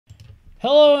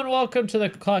Hello and welcome to the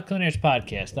Clock Cleaners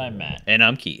Podcast. I'm Matt. And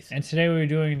I'm Keith. And today we're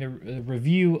doing the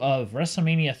review of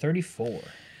WrestleMania 34.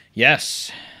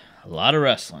 Yes, a lot of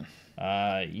wrestling.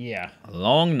 Yeah. A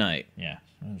long night. Yeah.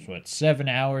 It was, 7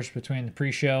 hours between the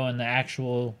pre-show and the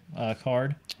actual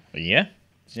card? Yeah,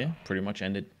 pretty much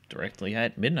ended directly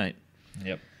at midnight.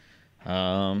 Yep.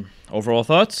 Overall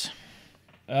thoughts?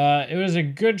 It was a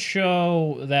good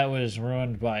show that was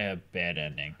ruined by a bad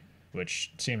ending,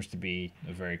 which seems to be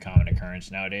a very common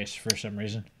occurrence nowadays for some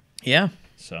reason. Yeah.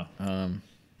 So,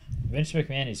 Vince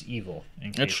McMahon is evil.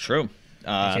 That's true.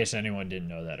 In case anyone didn't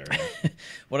know that already.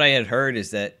 What I had heard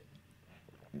is that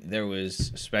there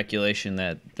was speculation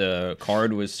that the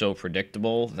card was so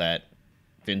predictable that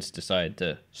Vince decided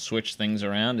to switch things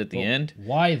around at the end.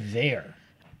 Why there?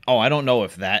 Oh, I don't know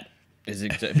if that is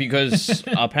because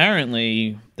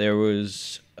apparently there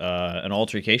was an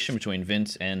altercation between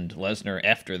Vince and Lesnar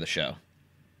after the show,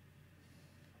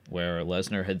 where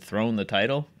Lesnar had thrown the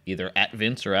title either at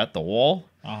Vince or at the wall.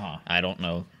 I don't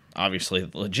know, obviously,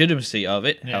 the legitimacy of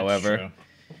it. Yeah, however,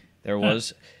 there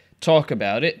was talk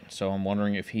about it, so I'm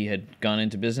wondering if he had gone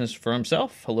into business for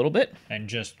himself a little bit, and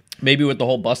just maybe with the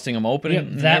whole busting him open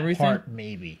and that everything. part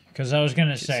maybe, because I was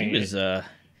gonna say He was,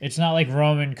 it's not like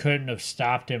Roman couldn't have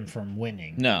stopped him from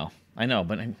winning. No, I know,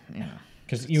 but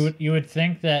because you would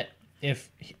think that if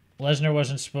Lesnar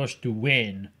wasn't supposed to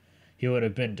win, he would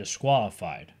have been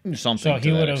disqualified. Something. So he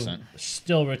to that would have extent.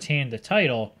 still retained the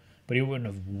title, but he wouldn't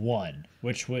have won,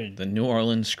 which would The New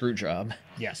Orleans screw job.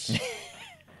 yes.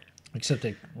 Except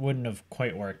it wouldn't have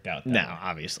quite worked out. No, way.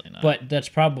 obviously not. But that's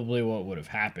probably what would have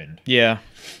happened. Yeah.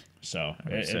 So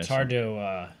say it's hard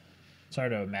to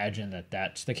imagine that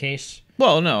that's the case.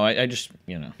 Well, no, I just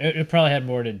It probably had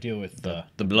more to do with the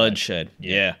bloodshed.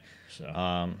 Yeah.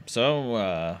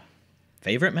 So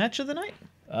Favorite match of the night?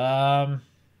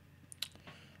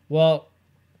 Well,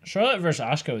 Charlotte versus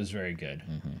Asuka was very good,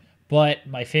 but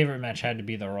my favorite match had to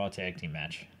be the Raw Tag Team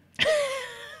match.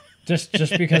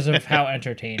 just because of how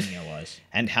entertaining it was,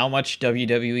 And how much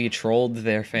WWE trolled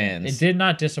their fans. It did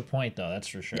not disappoint, though. That's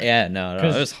for sure. Yeah, no, it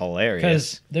was hilarious.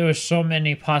 Because there was so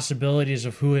many possibilities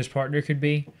of who his partner could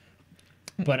be,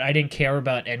 but I didn't care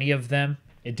about any of them.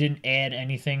 It didn't add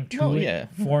anything to it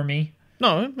for me.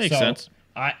 No, it makes sense.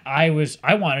 I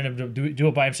wanted him to do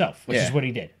it by himself, which is what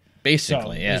he did.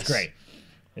 Basically, so yes. It was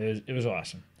great. It was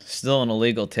awesome. Still an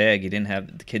illegal tag.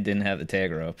 The kid didn't have the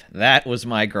tag rope. That was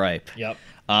my gripe. Yep.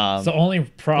 It's the only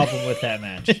problem with that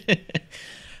match.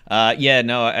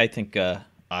 I think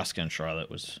Asuka and Charlotte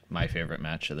was my favorite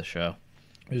match of the show.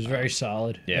 It was very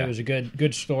solid. Yeah. It was a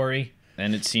good story.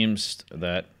 And it seems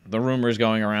that the rumors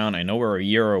going around, I know we're a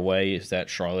year away, is that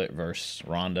Charlotte versus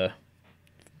Ronda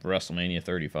for WrestleMania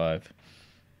 35.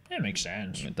 It makes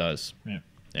sense. It does. Yeah.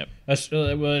 Yep.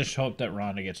 We'll just hope that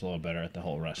Ronda gets a little better at the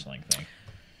whole wrestling thing.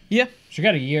 Yeah. She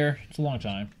got a year. It's a long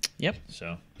time. Yep.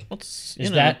 So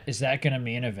Is that going to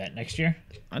be an event next year?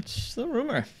 That's the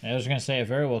rumor. I was going to say it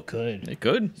very well could. It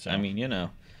could. So. I mean,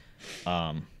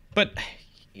 but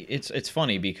it's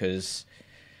funny because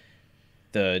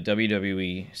the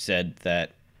WWE said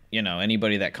that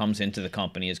anybody that comes into the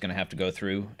company is going to have to go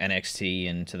through NXT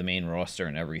and to the main roster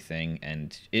and everything,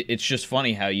 and it's just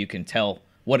funny how you can tell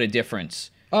what a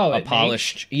difference a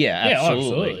polished makes?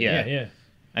 Absolutely. Yeah.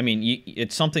 I mean,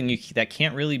 it's something that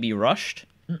can't really be rushed.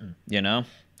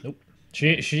 Nope.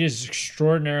 She is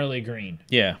extraordinarily green.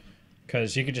 Yeah.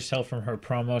 Because you could just tell from her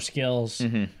promo skills,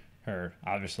 her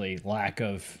obviously lack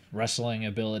of wrestling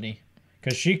ability.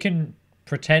 Because she can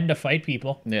pretend to fight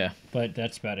people. Yeah. But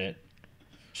that's about it.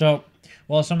 So,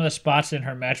 while some of the spots in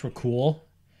her match were cool,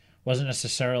 wasn't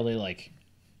necessarily like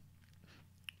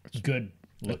good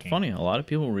looking. It's funny. A lot of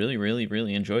people really, really,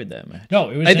 really enjoyed that match. No,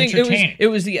 it was entertaining. It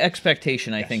was the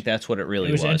expectation. I think that's what it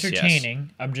really was. It was entertaining.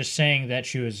 Yes. I'm just saying that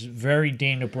she was very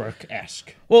Dana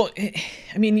Brooke-esque. Well,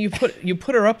 I mean, you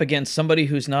put her up against somebody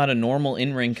who's not a normal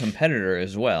in-ring competitor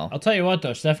as well. I'll tell you what,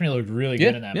 though, Stephanie looked really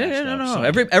good in that match. Yeah,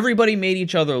 no. So. Everybody made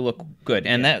each other look good,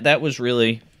 and that was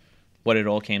really what it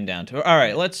all came down to. All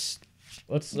right, let's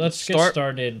get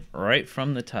started right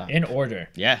from the top in order.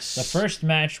 Yes. The first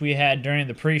match we had during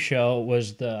the pre-show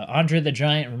was the Andre the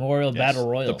Giant Memorial Battle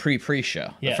Royal. The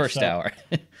pre-show, the first hour.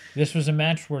 This was a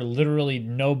match where literally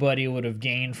nobody would have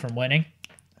gained from winning.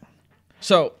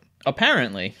 So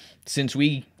apparently, since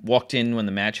we walked in when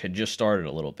the match had just started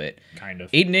a little bit, kind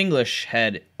of, Aiden English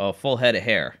had a full head of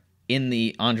hair in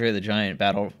the Andre the Giant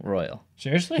Battle Royal.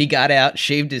 Seriously? He got out,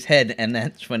 shaved his head, and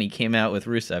that's when he came out with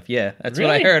Rusev. Yeah, that's really?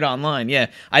 what I heard online. Yeah,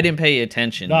 I didn't pay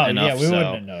attention enough. Yeah, we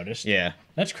wouldn't have noticed. Yeah.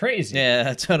 That's crazy. Yeah,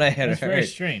 that's what I had heard. That's very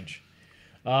strange.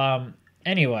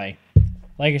 Anyway,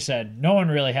 like I said, no one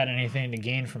really had anything to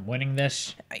gain from winning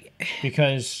this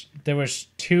because there was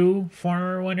 2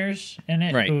 former winners in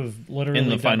it Right. who've literally in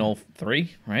the done, final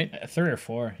 3, right? 3 or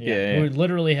 4, Yeah. who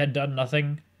literally had done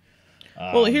nothing.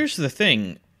 Well, here's the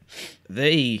thing.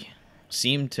 They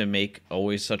seem to make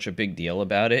always such a big deal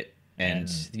about it. And,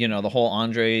 the whole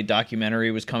Andre documentary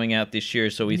was coming out this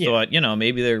year, so we thought,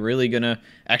 maybe they're really going to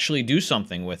actually do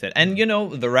something with it. And,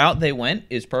 the route they went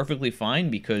is perfectly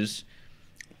fine because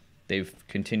they've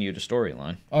continued a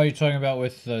storyline. Oh, you're talking about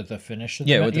with the finish? Of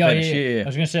the finish, yeah. I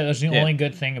was going to say, that's the only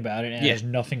good thing about it, and it has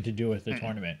nothing to do with the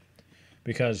tournament.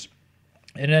 Because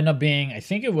it ended up being, I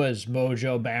think it was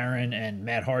Mojo, Baron, and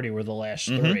Matt Hardy were the last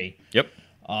 3. Yep.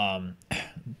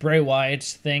 Bray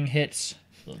Wyatt's thing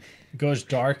goes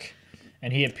dark,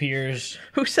 and he appears.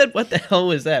 Who said what the hell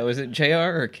was that? Was it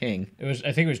JR or King?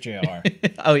 I think it was JR.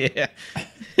 Oh, yeah.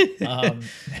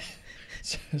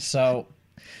 So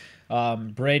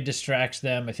Bray distracts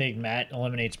them. I think Matt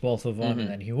eliminates both of them, and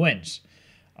then he wins.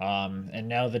 And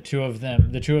now the two of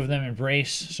them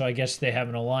embrace. So I guess they have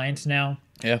an alliance now.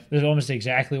 Yeah. This is almost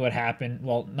exactly what happened.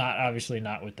 Well, obviously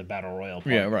not with the Battle Royal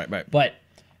part. Yeah, right. But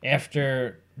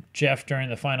after Jeff, during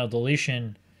the final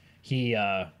deletion, he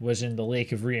was in the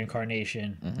Lake of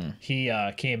Reincarnation. He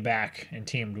came back and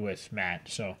teamed with Matt.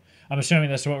 So I'm assuming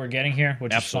that's what we're getting here,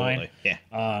 which is fine. Yeah.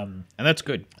 And that's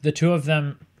good. The two of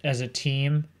them as a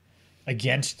team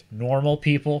against normal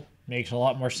people makes a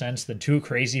lot more sense than 2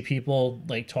 crazy people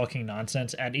like talking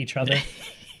nonsense at each other.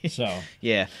 So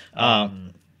yeah.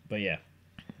 but yeah.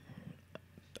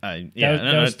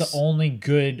 That was the only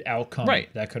good outcome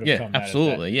that could have come out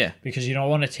absolutely, of that. yeah. Because you don't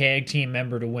want a tag team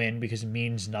member to win because it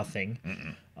means nothing.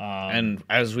 And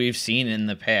as we've seen in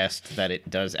the past, that it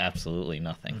does absolutely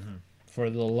nothing. For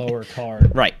the lower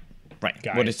card right.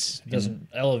 guys, But it doesn't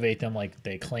elevate them like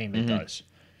they claim it does.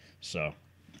 So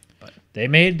they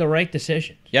made the right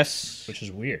decision. Yes. Which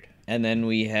is weird. And then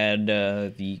we had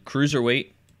the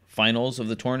Cruiserweight finals of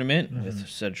the tournament with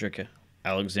Cedric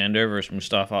Alexander versus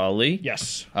Mustafa Ali.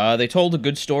 Yes. They told a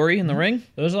good story in the ring.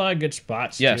 There was a lot of good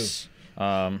spots, yes.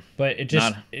 too. But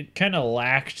it kind of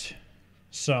lacked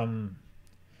some,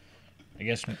 I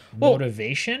guess,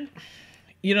 motivation.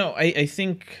 I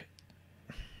think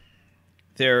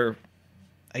they're,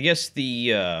 I guess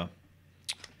I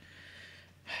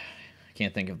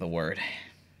can't think of the word.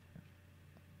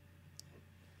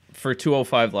 For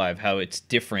 205 Live, how it's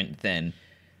different than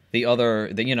the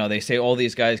other, they say all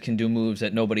these guys can do moves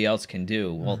that nobody else can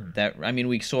do. Well,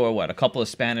 we saw, a couple of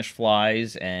Spanish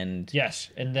flies and... Yes,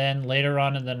 and then later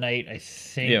on in the night, I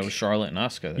think... Yeah, it was Charlotte and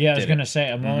Asuka. I was going to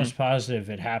say, I'm almost positive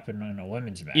it happened in a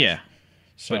women's match. Yeah,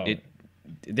 so, but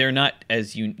they're not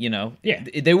as,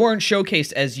 they weren't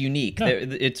showcased as unique. No.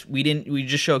 We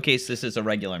just showcased this as a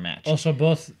regular match. Also,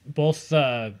 both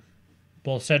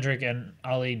Cedric and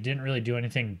Ali didn't really do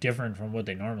anything different from what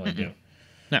they normally do.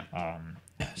 No.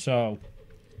 So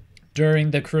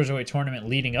during the Cruiserweight tournament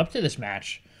leading up to this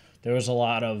match, there was a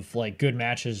lot of good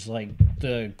matches, like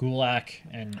the Gulak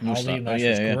and Ali match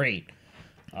was great.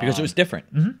 Because it was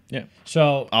different. Yeah.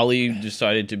 So Ali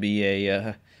decided to be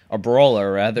a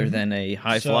brawler rather than a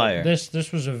high flyer.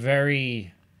 This was a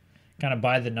very kind of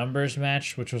by the numbers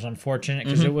match, which was unfortunate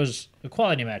because it was a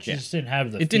quality match. It just didn't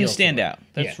have the It didn't stand out.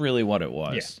 That's really what it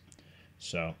was. Yeah.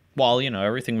 So while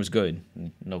everything was good,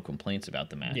 no complaints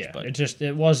about the match. Yeah, but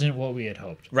it wasn't what we had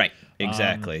hoped. Right,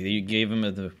 exactly. You gave him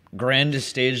the grandest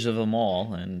stage of them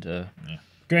all, and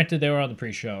granted they were on the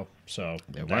pre-show, so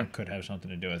that could have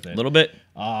something to do with it. A little bit.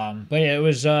 But yeah, it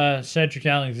was Cedric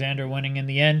Alexander winning in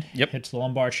the end. Yep, hits the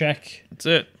lumbar check. That's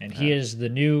it, and he is the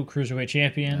new Cruiserweight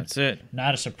champion. That's it.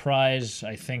 Not a surprise.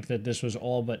 I think that this was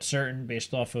all but certain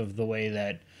based off of the way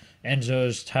that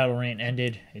Enzo's title reign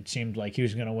ended. It seemed like he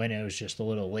was going to win. It was just a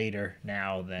little later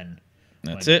now than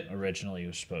originally he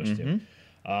was supposed to.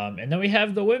 And then we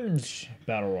have the women's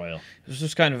battle royal. This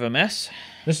is kind of a mess.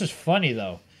 This is funny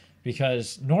though,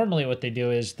 because normally what they do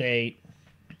is they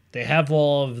have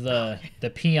all of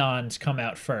the peons come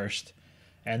out first,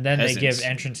 and then they give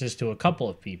entrances to a couple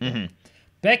of people.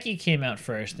 Becky came out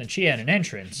first, and she had an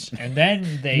entrance, and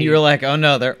then they... You were like, oh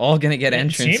no, they're all going to get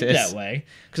entrances. It seemed that way.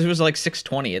 Because it was like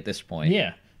 6:20 at this point.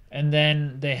 Yeah. And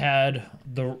then they had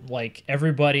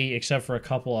everybody except for a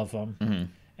couple of them.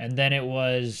 And then it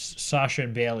was Sasha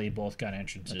and Bailey both got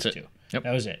entrances too. Yep.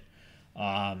 That was it.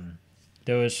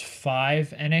 There was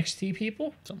 5 NXT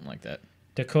people. Something like that.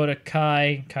 Dakota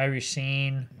Kai, Kairi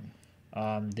Sane,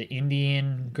 the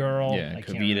Indian girl. Yeah,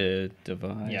 Kavita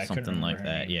Devi, something like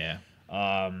that. Yeah.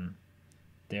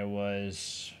 There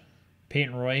was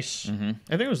Peyton Royce. I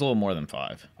think it was a little more than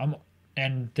 5.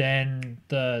 And then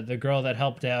the girl that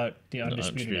helped out the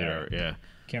Undisputed Era. Yeah.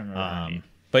 Can't remember her name.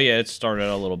 But yeah, it started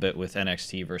a little bit with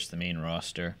NXT versus the main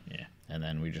roster. Yeah. And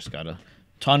then we just got a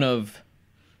ton of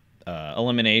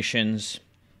eliminations.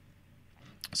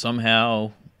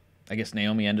 Somehow, I guess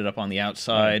Naomi ended up on the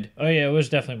outside. Oh yeah, it was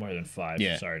definitely more than 5.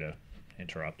 Yeah. Sorry to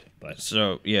interrupt, but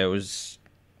So yeah, it was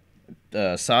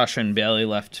Sasha and Bayley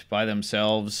left by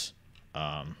themselves.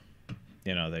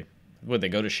 They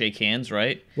go to shake hands,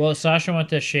 right? Well, Sasha went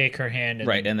to shake her hand,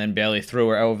 And then Bayley threw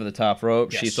her over the top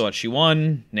rope. Yes. She thought she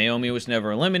won. Naomi was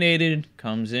never eliminated.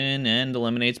 Comes in and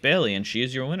eliminates Bayley, and she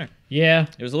is your winner. Yeah.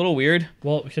 It was a little weird.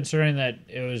 Well, considering that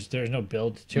there's no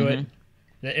build to it.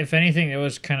 If anything, it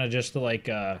was kind of just like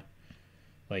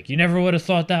you never would have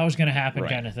thought that was going to happen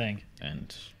kind of thing.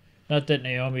 And not that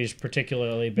Naomi's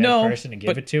particularly bad person to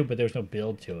give it to, but there's no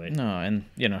build to it. No, and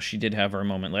she did have her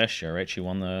moment last year, right? She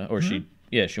won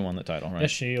she won the title, right?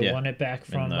 Yes, she won it back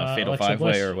from in the Fatal Alexa 5-Way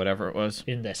Bliss. or whatever it was.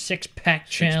 In the six-pack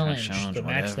challenge, the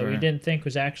match that we whatever. didn't think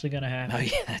was actually going to happen. Oh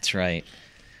yeah, that's right.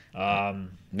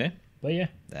 Yeah, But yeah,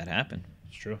 that happened.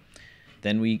 it's true.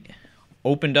 Then we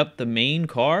opened up the main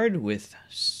card with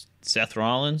Seth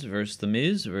Rollins versus The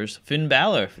Miz versus Finn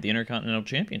Balor for the Intercontinental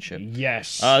Championship.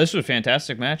 Yes. This was a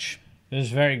fantastic match. It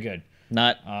was very good.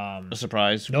 Not a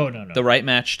surprise. No. The right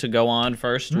match to go on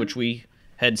 1st, which we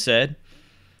had said.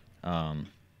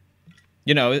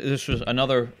 This was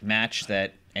another match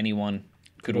that anyone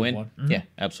could win. Mm-hmm. Yeah,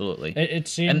 absolutely. It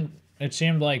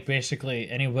seemed like basically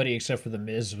anybody except for The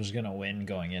Miz was going to win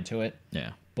going into it.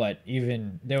 Yeah. But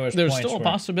even there was still a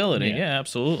possibility. Yeah,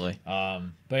 absolutely. But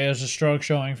it was a strong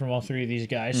showing from all 3 of these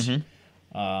guys.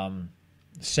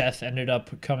 Seth ended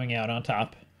up coming out on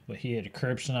top, but he had a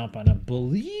curb stomp on, I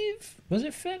believe, was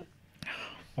it Finn?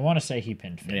 I want to say he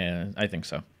pinned Finn. Yeah, I think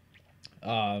so.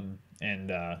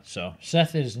 So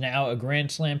Seth is now a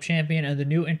Grand Slam champion and the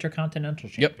new Intercontinental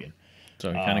champion.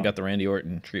 So he kind of got the Randy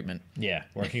Orton treatment. Yeah,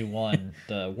 where he won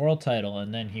the world title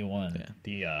and then he won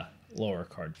the lower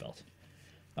card belt.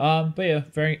 But yeah,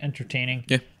 very entertaining.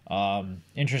 Yeah.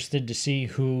 Interested to see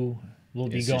who will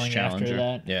be going after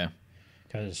that. Yeah.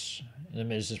 Because The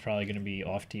Miz is probably going to be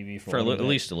off TV for at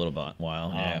least a little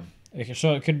while. Yeah.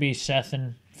 So it could be Seth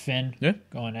and Finn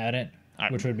going at it,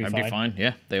 which would be fine. I'd be fine.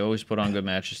 Yeah, they always put on good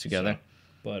matches together.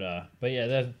 But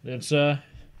yeah, it's a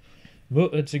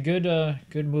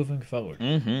good moving forward.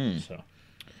 So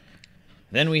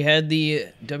then we had the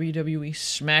WWE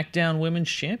SmackDown Women's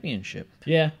Championship.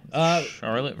 Yeah,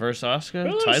 Charlotte versus Asuka,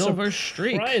 really title versus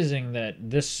streak. Surprising that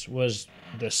this was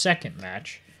the second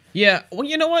match. Yeah, well,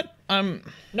 you know what?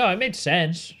 No, it made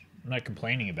sense. I'm not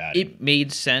complaining about it. It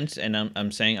made sense, and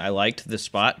I'm saying I liked the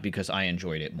spot because I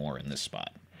enjoyed it more in this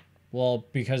spot. Well,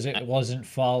 because it wasn't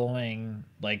following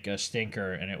like a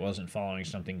stinker, and it wasn't following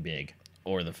something big.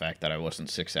 Or the fact that I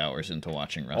wasn't 6 hours into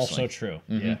watching wrestling. Also true.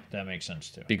 Yeah, that makes sense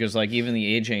too. Because like even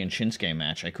the AJ and Shinsuke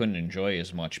match, I couldn't enjoy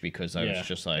as much because I was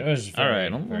just like, all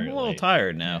right, I'm a little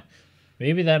tired now.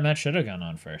 Maybe that match should have gone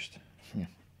on first.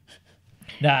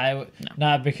 No,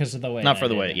 not because of the way. Not for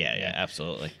the way. Yeah,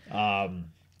 absolutely.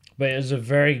 But it was a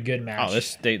very good match. Oh,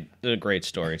 they did great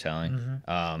storytelling.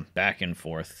 Back and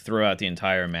forth throughout the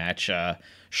entire match.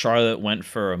 Charlotte went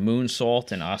for a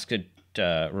moonsault, and Asuka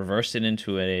reversed it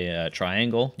into a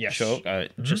triangle choke.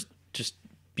 Just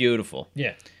beautiful.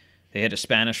 Yeah. They had a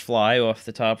Spanish fly off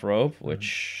the top rope,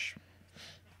 which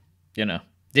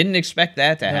didn't expect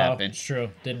that to happen. It's true.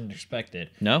 Didn't expect it.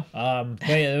 No. But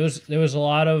yeah, there was a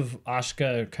lot of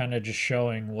Asuka kind of just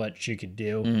showing what she could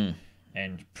do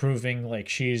and proving like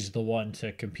she's the one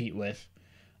to compete with.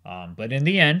 But in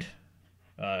the end,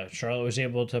 Charlotte was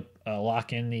able to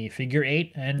lock in the figure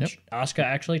 8, and Asuka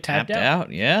actually tapped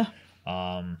out. Yeah.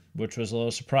 Which was a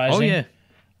little surprising. Oh yeah.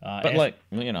 But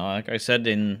like I said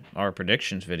in our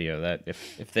predictions video, that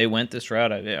if they went this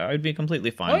route, I'd be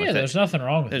completely fine with it. There's nothing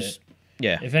wrong with it.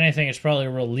 Yeah. If anything, it's probably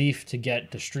a relief to get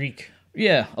the streak.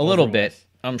 Yeah, a little bit,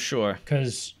 I'm sure.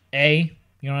 Because A,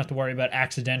 you don't have to worry about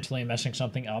accidentally messing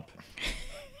something up.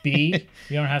 B,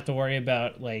 you don't have to worry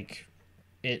about like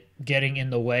it getting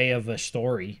in the way of a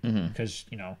story. Because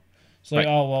it's like,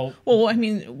 Well, I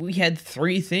mean, we had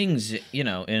 3 things, in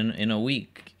a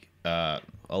week.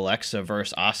 Alexa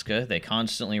versus Asuka, they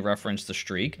constantly reference the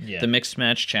streak. Yeah. The mixed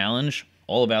match challenge,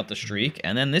 all about the streak,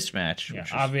 and then this match. Yeah,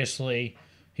 obviously,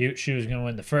 she was going to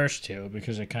win the first 2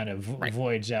 because it kind of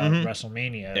voids out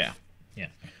WrestleMania. Yeah.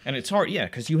 And it's hard,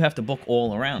 because you have to book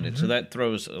all around it, so that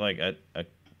throws like a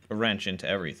wrench into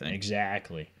everything.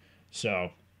 Exactly.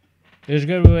 So it was a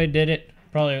good way they did it.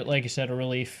 Probably, like I said, a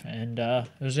relief, and it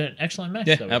was an excellent match.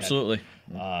 Yeah, absolutely.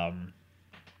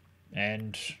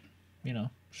 And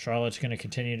Charlotte's going to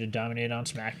continue to dominate on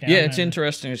SmackDown. Yeah, it's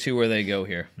interesting to see where they go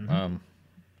here.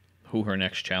 Who her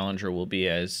next challenger will be,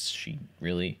 as she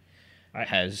really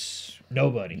has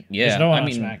nobody. Yeah, there's no one I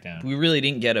mean, on SmackDown. we really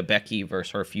didn't get a Becky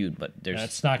versus her feud, but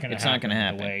It's not going to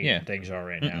happen the way yeah. things are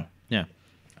right now. Yeah.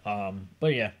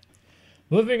 But yeah,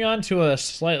 moving on to a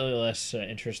slightly less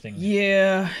interesting.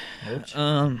 Yeah.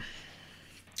 Note.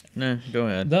 No, go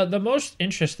ahead. The most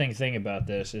interesting thing about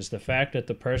this is the fact that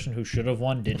the person who should have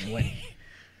won didn't win.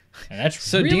 And that's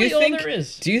So really all there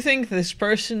is. Do you think this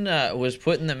person was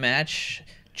put in the match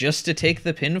just to take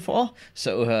the pinfall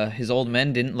so his old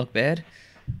men didn't look bad?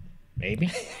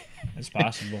 Maybe. It's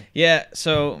possible. Yeah,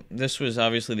 so this was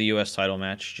obviously the U.S. title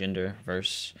match. Jinder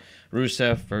versus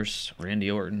Rusev versus Randy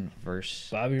Orton versus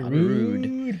Bobby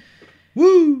Roode.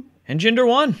 Woo! And Jinder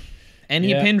won. And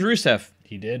he pinned Rusev.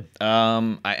 He did.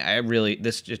 I really,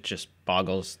 it just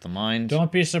boggles the mind.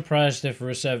 Don't be surprised if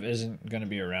Rusev isn't going to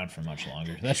be around for much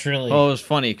longer. That's really... Oh, it was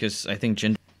funny because I think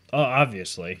Jinder... Oh,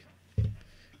 obviously.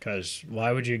 Because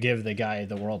why would you give the guy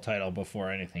the world title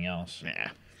before anything else? Nah.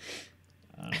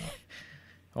 I don't know.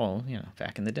 Well,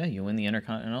 back in the day, you win the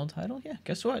Intercontinental title. Yeah,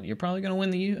 guess what? You're probably going to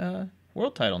win the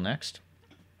world title next.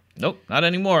 Nope, not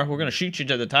anymore. We're going to shoot you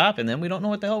to the top, and then we don't know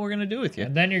what the hell we're going to do with you.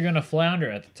 And then you're going to flounder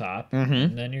at the top,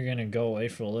 and then you're going to go away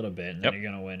for a little bit, and then you're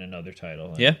going to win another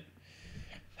title. Yeah.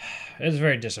 It's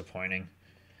very disappointing.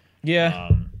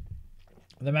 Yeah.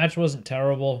 The match wasn't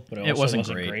terrible, but it also wasn't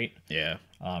great. Yeah.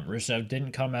 Rusev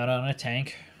didn't come out on a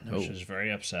tank, which is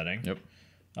very upsetting. Yep.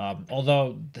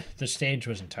 Although the stage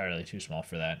was entirely too small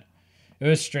for that. It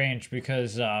was strange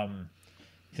because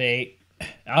they...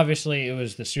 Obviously, it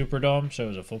was the Superdome, so it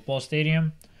was a football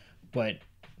stadium, but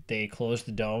they closed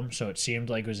the dome, so it seemed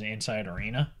like it was an inside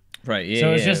arena. Right, yeah. So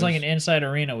it was just like an inside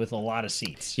arena with a lot of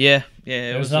seats. Yeah,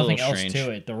 there was nothing else to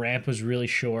it. The ramp was really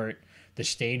short. The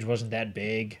stage wasn't that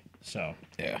big, so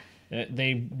yeah,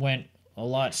 they went a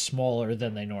lot smaller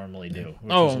than they normally do,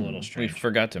 which was a little strange. We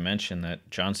forgot to mention that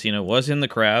John Cena was in the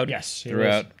crowd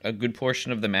throughout a good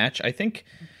portion of the match. I think...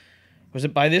 Was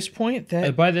it by this point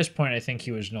that... By this point, I think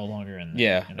he was no longer in the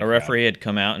Yeah, a referee had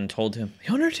come out and told him,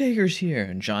 "The Undertaker's here."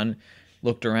 And John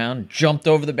looked around, jumped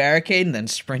over the barricade, and then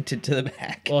sprinted to the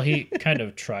back. Well, he kind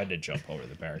of tried to jump over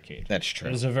the barricade. That's true.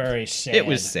 It was a very sad... It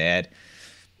was sad.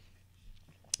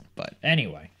 But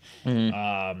anyway.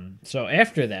 So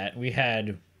after that, we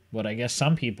had what I guess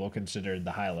some people considered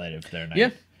the highlight of their night. Yeah,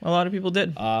 a lot of people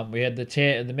did. We had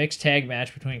the mixed tag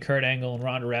match between Kurt Angle and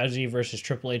Ronda Rousey versus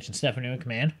Triple H and Stephanie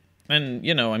McMahon. And,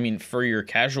 I mean, for your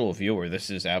casual viewer, this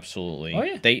is absolutely... Oh,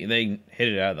 yeah. They hit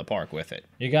it out of the park with it.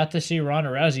 You got to see Ronda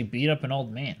Rousey beat up an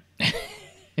old man.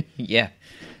 Yeah.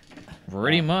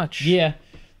 Pretty much. Yeah.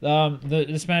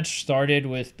 This match started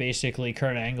with basically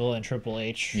Kurt Angle and Triple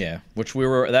H. Yeah,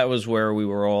 that was where we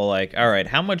were all like, all right,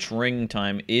 how much ring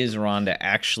time is Ronda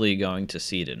actually going to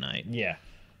see tonight? Yeah.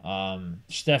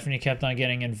 Stephanie kept on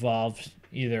getting involved,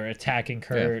 either attacking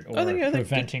Kurt or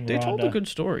preventing Ronda. They told a good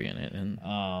story in it.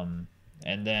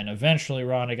 And then eventually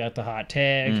Ronda got the hot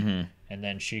tag, and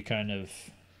then she kind of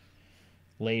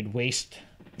laid waste,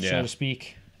 so to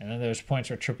speak. And then there was points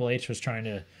where Triple H was trying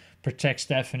to protect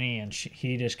Stephanie, and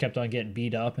he just kept on getting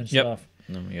beat up and stuff.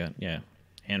 And then we got,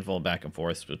 handful of back and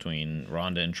forth between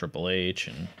Ronda and Triple H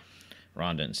and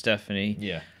Ronda and Stephanie.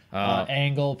 Yeah.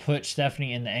 Angle put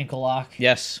Stephanie in the ankle lock.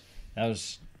 Yes. That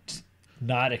was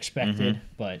not expected,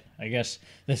 but I guess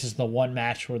this is the one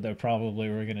match where they probably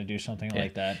were going to do something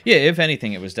like that. Yeah, if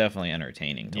anything, it was definitely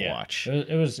entertaining to watch.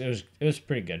 It was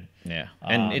pretty good. Yeah,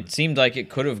 and it seemed like it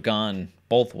could have gone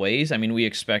both ways. I mean, we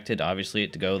expected obviously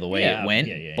it to go the way it went,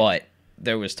 but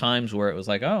there was times where it was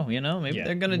like, oh, maybe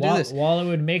they're going to do this. While it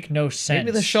would make no sense.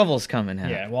 Maybe the shovel's coming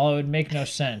out. Yeah, while it would make no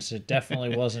sense, it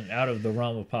definitely wasn't out of the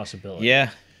realm of possibility.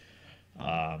 Yeah.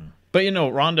 But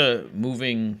Ronda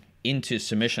moving into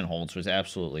submission holds was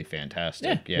absolutely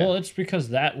fantastic. Yeah. Well, it's because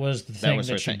that was the thing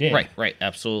that she did. Right,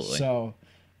 absolutely. So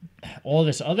all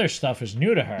this other stuff is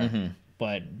new to her,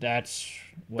 but that's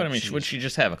what But I mean, would she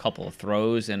just have a couple of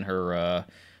throws in her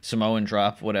Samoan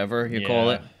drop, whatever you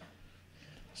call it?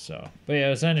 So, but yeah, it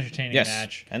was an entertaining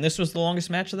match. And this was the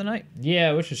longest match of the night.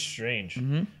 Yeah, which is strange.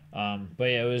 But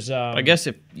yeah, it was... I guess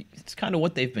it's kind of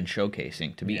what they've been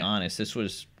showcasing, to be honest. This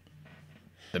was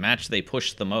the match they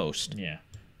pushed the most. Yeah.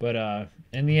 But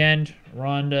in the end,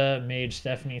 Ronda made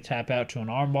Stephanie tap out to an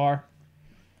armbar.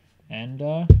 And,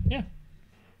 yeah.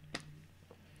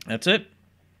 That's it.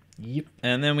 Yep.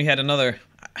 And then we had another,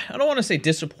 I don't want to say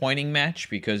disappointing match,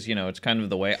 because, it's kind of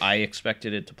the way I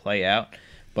expected it to play out.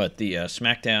 But the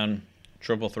SmackDown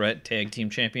Triple Threat Tag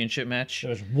Team Championship match.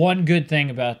 There's one good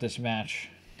thing about this match.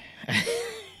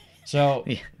 So,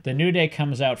 the New Day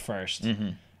comes out first.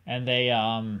 And they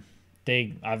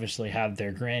obviously have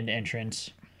their grand entrance.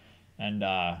 And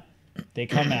they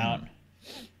come out,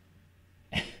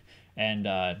 and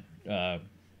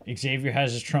Xavier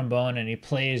has his trombone and he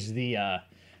plays the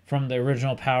from the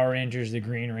original Power Rangers, the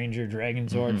Green Ranger Dragon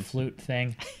Zord flute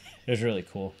thing. It was really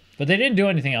cool. But they didn't do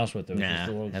anything else with it.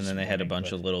 And then they had a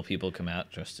bunch of little people come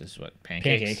out dressed as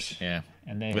pancakes? Yeah.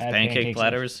 And they with had pancake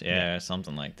platters? Yeah,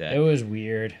 something like that. It was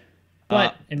weird.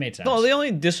 But it made sense. Well, the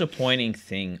only disappointing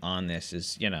thing on this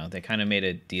is, they kind of made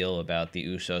a deal about the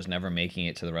Usos never making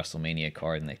it to the WrestleMania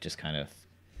card, and they just kind of...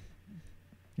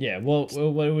 Yeah, well,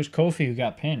 it was Kofi who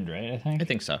got pinned, right, I think? I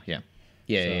think so, yeah.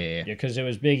 Yeah. Because it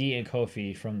was Big E and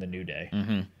Kofi from the New Day.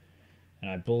 Mm-hmm.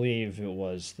 And I believe it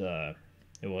was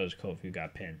Kofi who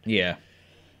got pinned. Yeah.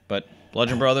 But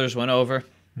Bludgeon Brothers went over.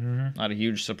 Mm-hmm. Not a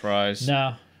huge surprise.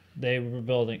 No, they were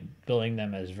billing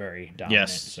them as very dominant.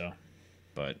 Yes. So.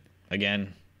 But...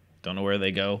 Again, don't know where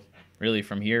they go really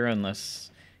from here unless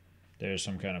there's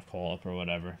some kind of call-up or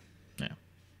whatever. Yeah,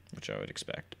 which I would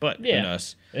expect. But who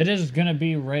knows? It is going to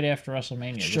be right after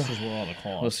WrestleMania. Sure. This is where all the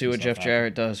call-ups. We'll see what Jeff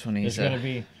Jarrett does when he's...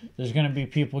 There's going to be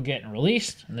people getting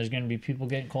released, and there's going to be people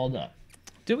getting called up.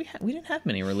 We didn't have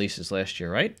many releases last year,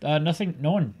 right? Nothing.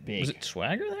 No one big. Was it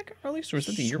Swagger that got released, or was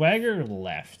it the year? Swagger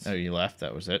left. Oh, you left.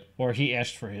 That was it. Or he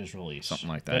asked for his release, something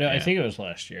like that. But I think it was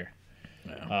last year.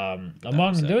 Yeah.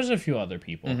 There was a few other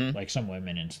people, like some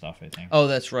women and stuff, I think. Oh,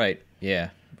 that's right.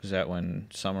 Yeah. Was that when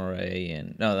Summer Rae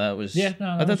and... No, that was... Yeah,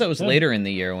 no. I thought that was later in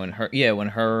the year when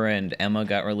her and Emma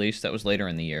got released. That was later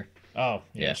in the year. Oh,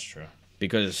 yeah, that's true.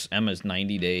 Because Emma's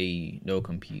 90-day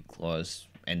no-compete clause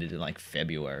ended in, like,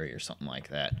 February or something like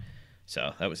that.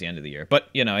 So that was the end of the year. But,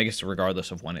 I guess regardless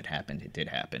of when it happened, it did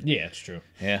happen. Yeah, it's true.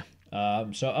 Yeah.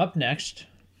 So up next,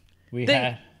 we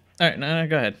had... All right, no,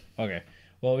 go ahead. Okay.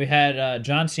 Well, we had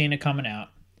John Cena coming out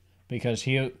because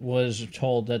he was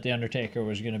told that the Undertaker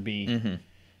was going to be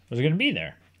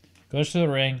there. Goes to the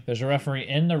ring. There's a referee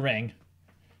in the ring.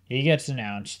 He gets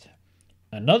announced.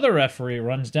 Another referee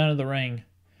runs down to the ring,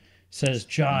 says,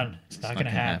 "John, it's not going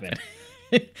to happen."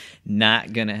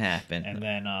 Not going to happen. And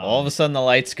then all of a sudden the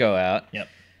lights go out. Yep.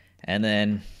 And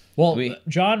then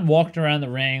John walked around the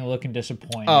ring looking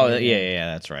disappointed. Oh,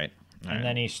 yeah, that's right. And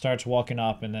then he starts walking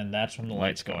up, and then that's when the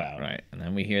lights go out. Right. And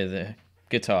then we hear the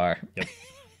guitar. Yep.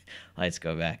 Lights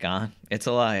go back on. It's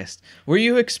Elias. Were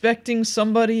you expecting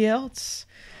somebody else?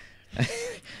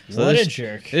 What a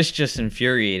jerk. This just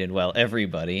infuriated,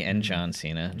 everybody and John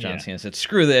Cena. John Cena said,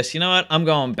 "Screw this. You know what? I'm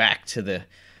going back to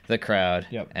the crowd."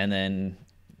 Yep. And then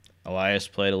Elias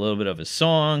played a little bit of his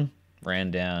song, ran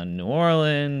down New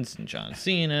Orleans, and John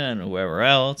Cena, and whoever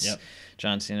else. Yep.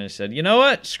 John Cena said, "You know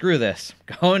what? Screw this.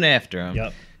 Going after him."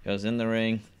 Yep. Goes in the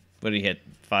ring. What did he hit?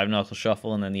 5-knuckle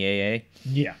shuffle and then the AA?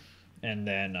 Yeah. And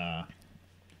then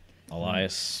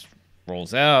Elias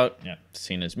rolls out. Yep.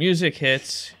 Cena's music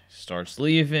hits. Starts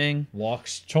leaving.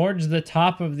 Walks towards the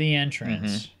top of the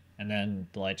entrance. And then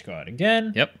the lights go out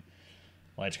again. Yep.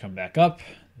 Lights come back up.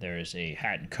 There is a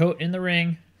hat and coat in the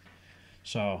ring.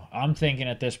 So I'm thinking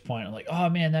at this point, I'm like, oh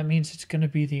man, that means it's going to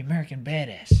be the American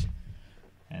Badass.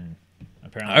 And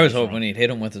apparently I was hoping he'd hit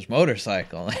him with his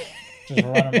motorcycle. Just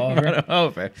run him over. Run him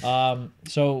over.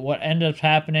 So what ended up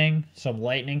happening, some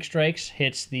lightning strikes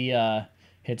hits the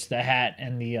hat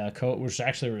and the coat, which is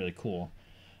actually really cool.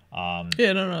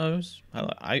 Yeah, no.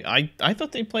 I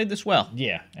thought they played this well.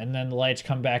 Yeah, and then the lights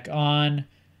come back on.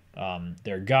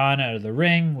 They're gone out of the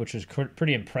ring, which was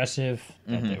pretty impressive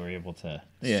that they were able to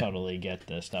subtly get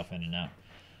the stuff in and out.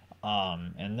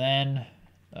 And then,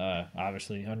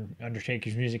 obviously,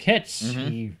 Undertaker's music hits.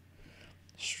 He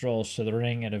strolls to the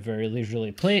ring at a very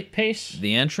leisurely pace.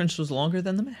 The entrance was longer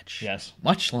than the match. Yes.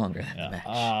 Much longer than the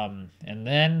match. And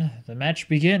then the match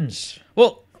begins.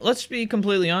 Well, let's be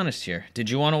completely honest here. Did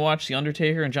you want to watch The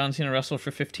Undertaker and John Cena wrestle for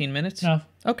 15 minutes? No.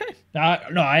 Okay. No,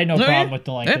 I had no problem with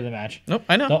the length of the match. Nope,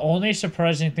 I know. The only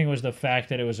surprising thing was the fact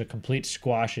that it was a complete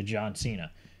squash of John Cena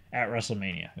at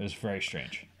WrestleMania. It was very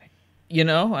strange.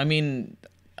 I mean,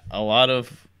 a lot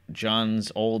of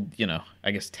John's old,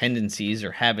 I guess tendencies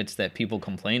or habits that people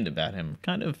complained about him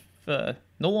kind of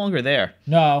no longer there.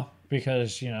 No,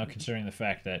 because, considering the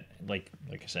fact that, like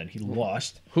I said, he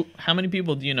lost. How many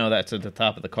people do you know that's at the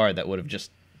top of the card that would have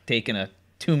just taken a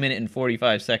 2-minute and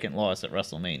 45-second loss at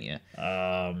WrestleMania?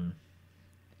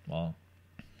 Well,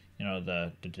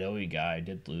 the Dowie guy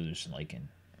did lose in a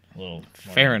little.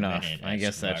 Fair enough. I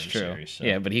guess that's true. Series, so.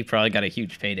 Yeah, but he probably got a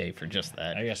huge payday for just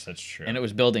that. I guess that's true. And it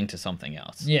was building to something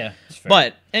else. Yeah, it's fair.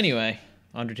 But anyway,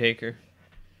 Undertaker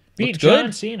beat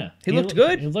John Cena. He looked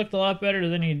good. He looked a lot better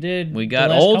than he did. We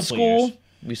got old school.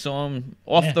 We saw him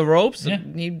off the ropes. Yeah.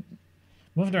 And he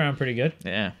moved around pretty good.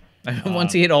 Yeah.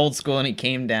 Once he hit old school and he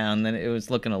came down, then it was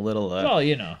looking a little... Well,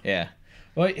 Yeah.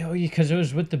 Well, because it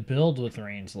was with the build with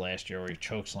Reigns last year where he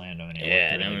chokeslammed him. And he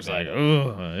Yeah, and it was like,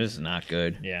 oh, this is not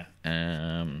good. Yeah.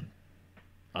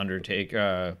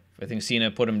 Undertaker, I think Cena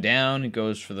put him down. He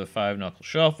goes for the 5-knuckle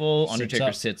shuffle.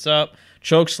 Undertaker sits up.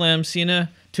 Chokeslam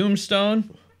Cena.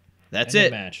 Tombstone. That's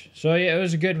it. Match. So, yeah, it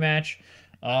was a good match.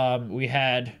 We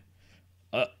had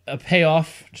a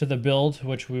payoff to the build,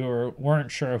 which we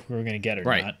weren't sure if we were going to get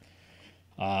or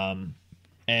not.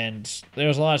 And there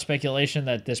was a lot of speculation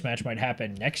that this match might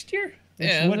happen next year,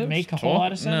 which wouldn't make a whole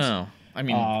lot of sense. No. I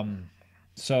mean...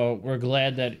 So we're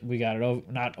glad that we got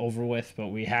it not over with, but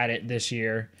we had it this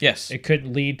year. Yes. It could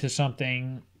lead to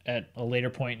something at a later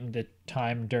point in the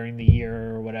time during the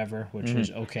year or whatever, which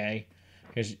is okay.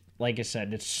 Because, like I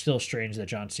said, it's still strange that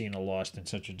John Cena lost in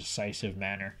such a decisive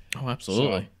manner. Oh,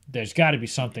 absolutely. So there's got to be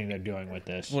something they're doing with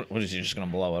this. What is he just going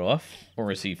to blow it off?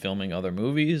 Or is he filming other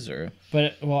movies? Or?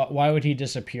 But why would he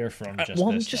disappear from just this?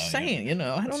 I'm just saying,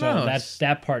 I don't know.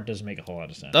 That part doesn't make a whole lot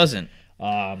of sense. Doesn't.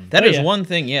 That is one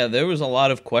thing. Yeah, there was a lot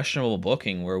of questionable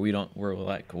booking where we're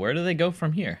like, where do they go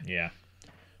from here? Yeah.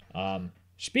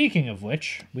 Speaking of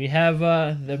which, we have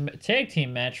the tag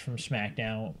team match from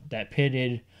SmackDown that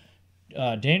pitted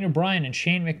Daniel Bryan and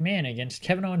Shane McMahon against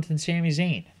Kevin Owens and Sami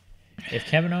Zayn. If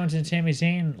Kevin Owens and Sami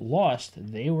Zayn lost,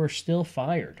 they were still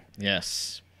fired.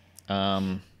 Yes.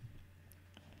 Wow.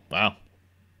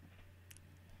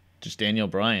 Just Daniel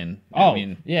Bryan.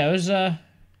 Yeah, it was...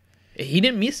 He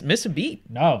didn't miss a beat.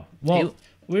 No. Well,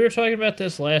 we were talking about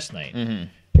this last night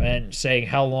and saying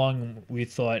how long we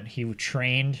thought he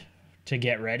trained to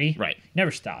get ready. Right.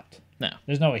 Never stopped. No.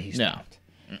 There's no way he stopped.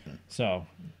 So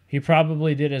he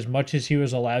probably did as much as he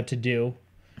was allowed to do.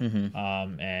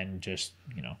 And just,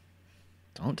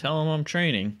 Don't tell him I'm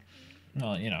training.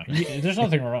 Well, there's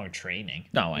nothing wrong with training.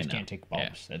 No, I just know. Can't take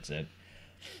bumps. Yeah. That's it.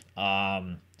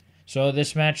 So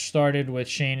this match started with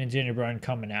Shane and Daniel Bryan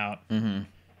coming out.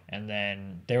 And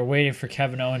then they were waiting for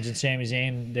Kevin Owens and Sami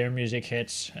Zayn. Their music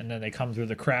hits, and then they come through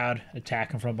the crowd,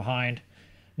 attacking from behind.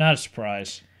 Not a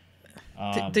surprise.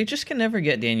 They just can never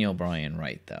get Daniel Bryan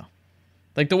right, though.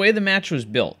 Like, the way the match was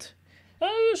built.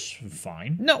 It was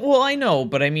fine. No, well, I know,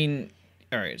 but I mean...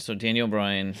 All right, so Daniel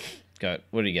Bryan got...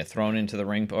 What did he get? Thrown into the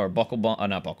ring... Or not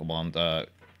buckle bombed.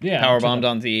 Power bombed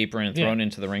on the apron and thrown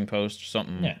into the ring post or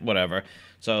something. Whatever.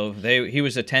 So he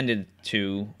was attended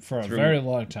to for a very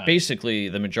long time. Basically,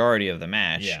 the majority of the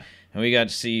match. Yeah. And we got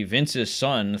to see Vince's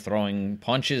son throwing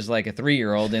punches like a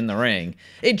 3-year-old in the ring.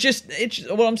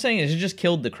 What I'm saying is it just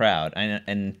killed the crowd.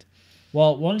 And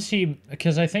well,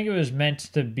 because I think it was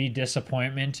meant to be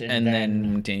disappointment, and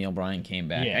then Daniel Bryan came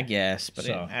back, I guess. But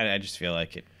I just feel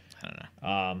like it. I don't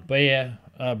know. But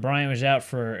yeah, Bryan was out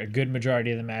for a good majority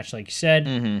of the match, like you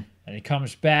said. And he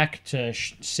comes back to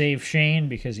save Shane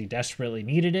because he desperately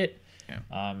needed it.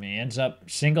 Yeah. He ends up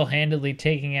single-handedly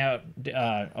taking out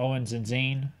Owens and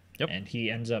Zayn. Yep. And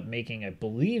he ends up making, I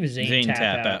believe, Zayn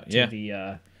tap out to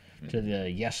the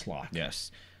yes lock.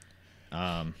 Yes.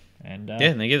 And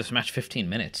they gave this match 15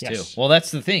 minutes, too. Well, that's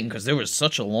the thing, because there was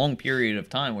such a long period of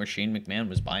time where Shane McMahon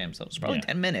was by himself. It was probably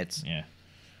 10 minutes. Yeah.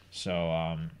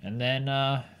 So, and then...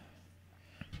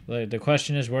 the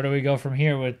question is, where do we go from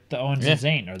here with the Owens and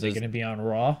Zayn? Are they going to be on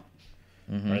Raw?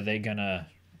 Are they going to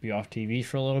be off TV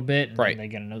for a little bit? And then they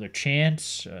get another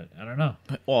chance? I don't know.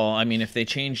 Well, I mean, if they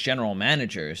change general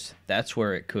managers, that's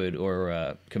where it could,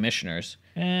 or commissioners.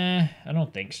 I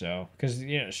don't think so. Because,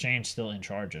 Shane's still in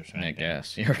charge of SmackDown. I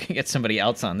guess. You're going to get somebody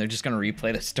else on. They're just going to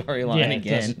replay the storyline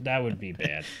again. That would be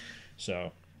bad.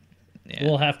 So,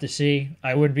 we'll have to see.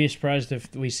 I wouldn't be surprised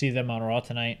if we see them on Raw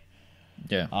tonight.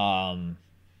 Yeah.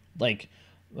 Like,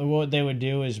 what they would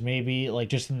do is maybe, like,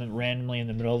 just randomly in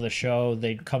the middle of the show,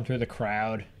 they'd come through the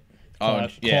crowd, call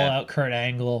out Kurt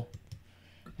Angle,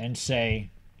 and say,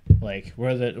 like,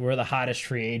 we're the hottest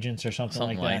free agents or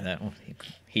something like that.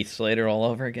 Heath Slater all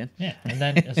over again. Yeah, and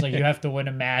then it's like you have to win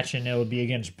a match, and it would be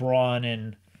against Braun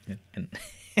and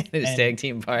his tag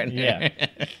team partner,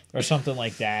 or something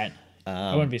like that.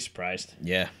 I wouldn't be surprised.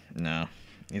 Yeah, no,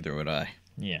 neither would I.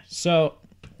 Yeah. So,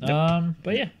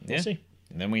 but yeah, we'll see.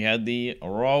 And then we had the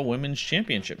Raw Women's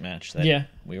Championship match that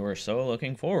we were so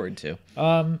looking forward to.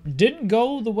 Didn't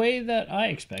go the way that I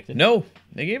expected. No,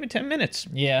 they gave it 10 minutes.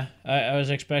 Yeah, I was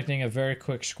expecting a very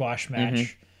quick squash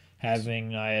match, having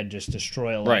Nia just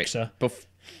destroy Alexa.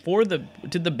 Right.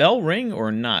 Did the bell ring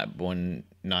or not when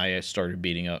Nia started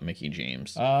beating up Mickie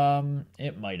James?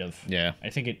 It might have. Yeah. I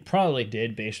think it probably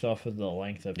did based off of the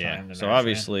length of time. Yeah, so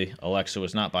obviously Alexa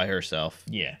was not by herself.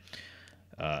 Yeah.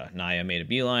 Nia made a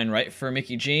beeline right for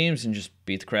Mickie James and just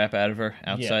beat the crap out of her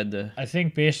outside the... I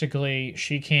think basically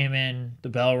she came in, the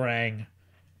bell rang,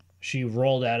 she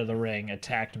rolled out of the ring,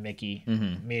 attacked Mickey,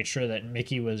 made sure that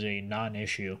Mickey was a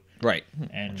non-issue, right,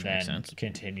 and then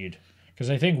continued. Because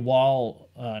I think while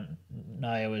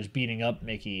Nia was beating up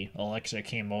Mickey, Alexa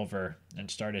came over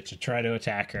and started to try to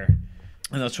attack her.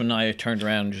 And that's when Nia turned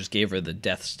around and just gave her the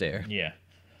death stare. Yeah.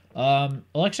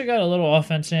 Alexa got a little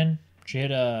offense in. She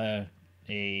hit a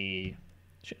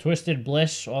twisted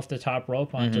bliss off the top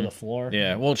rope onto the floor.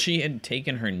 Yeah, well, she had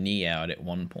taken her knee out at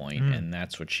one point, and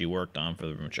that's what she worked on for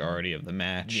the majority of the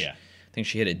match. Yeah. I think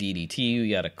she hit a DDT.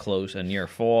 You got a near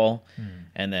fall,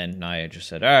 and then Nia just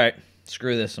said, all right,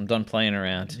 screw this. I'm done playing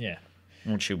around. Yeah.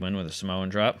 Won't she win with a Samoan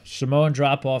drop? Samoan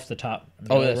drop off the top.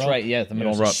 Oh, that's rope. Right. Yeah, the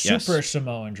middle rope. Super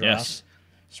Samoan drop. Yes.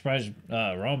 Surprised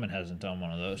Roman hasn't done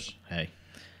one of those. Hey.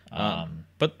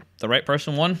 But the right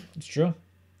person won. It's true.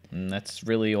 And that's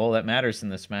really all that matters in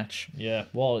this match. Yeah.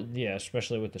 Well, yeah,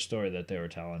 especially with the story that they were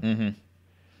telling.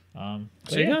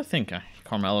 So you gotta think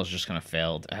Carmella's just gonna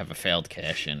have a failed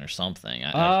cash in or something.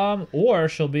 Or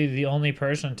she'll be the only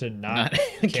person to not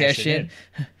cash in.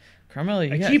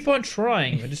 Carmella, I keep on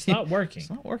trying, but it's not working. It's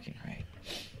not working right.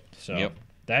 So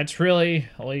that's really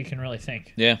all you can really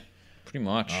think. Yeah, pretty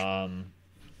much.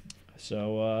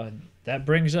 So that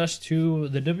brings us to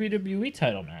the WWE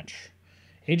title match.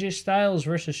 AJ Styles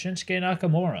versus Shinsuke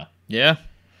Nakamura. Yeah.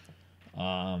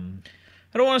 I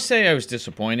don't want to say I was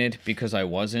disappointed because I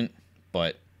wasn't,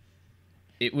 but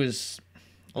it was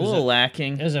a little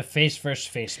lacking. It was a face versus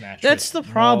face match. That's the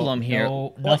problem here.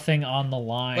 Nothing on the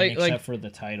line except for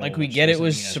the title. Like we get it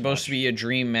was supposed to be a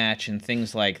dream match and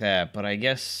things like that, but I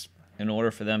guess in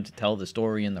order for them to tell the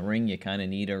story in the ring, you kind of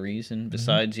need a reason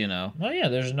besides, Well, yeah,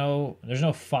 there's no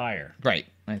fire. Right.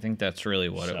 I think that's really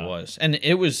what it was. And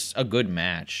it was a good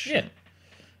match. Yeah.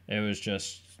 It was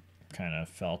just kind of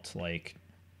felt like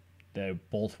they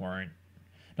both weren't,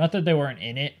 not that they weren't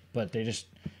in it, but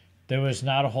there was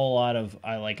not a whole lot of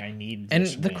I need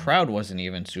this and the win. Crowd wasn't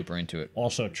even super into it.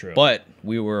 Also true. But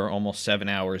we were almost 7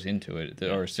 hours into it,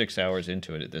 or 6 hours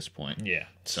into it at this point. Yeah.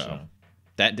 So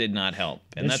that did not help.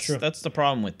 And true. that's the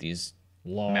problem with these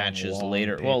matches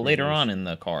later. Well, later on in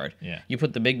the card. Yeah. You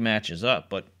put the big matches up,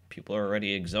 but people are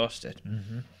already exhausted.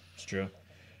 It's true.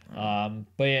 But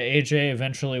yeah, AJ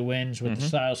eventually wins with the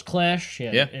Styles Clash. He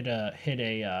hit a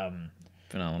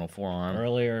phenomenal forearm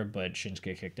earlier, but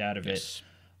Shinsuke kicked out of it.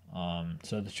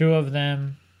 So the two of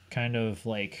them kind of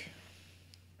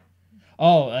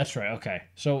oh, that's right. Okay.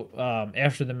 So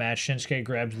after the match, Shinsuke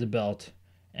grabs the belt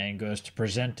and goes to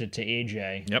present it to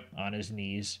AJ on his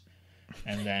knees.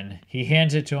 And then he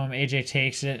hands it to him. AJ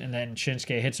takes it, and then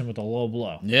Shinsuke hits him with a low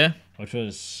blow. Yeah. Which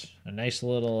was a nice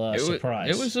little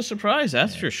surprise. It was a surprise,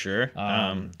 that's for sure.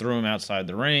 Threw him outside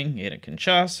the ring, ate a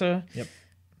Kinshasa. Yep.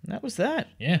 And that was that.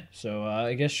 Yeah. So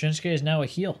I guess Shinsuke is now a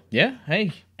heel. Yeah,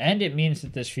 hey. And it means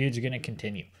that this feud's going to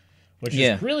continue. Which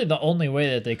is really the only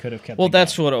way that they could have kept it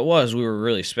that's going. what it was. We were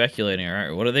really speculating, all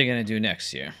right, what are they going to do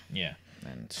next year? Yeah.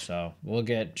 And so we'll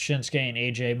get Shinsuke and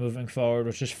AJ moving forward,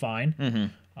 which is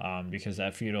fine. Because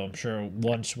that feud, I'm sure,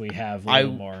 once we have a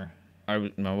little more...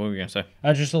 what were we going to say?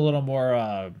 Just a little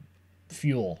more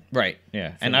fuel. Right,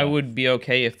 yeah. And I would be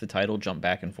okay if the title jumped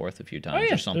back and forth a few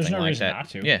times or something There's no like reason that. Not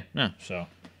to. Yeah, no. So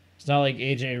it's not like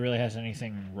AJ really has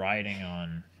anything riding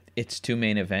on... It's two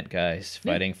main event guys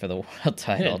fighting for the world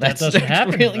title. Yeah, that doesn't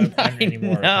happen really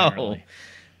anymore, apparently.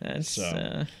 That's,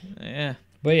 yeah.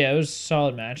 But yeah, it was a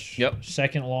solid match. Yep.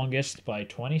 Second longest by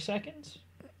 20 seconds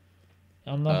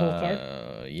on the whole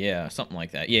card. Yeah, something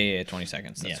like that. Yeah, 20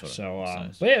 seconds. That's what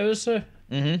it but yeah, it was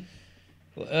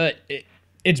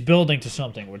it's building to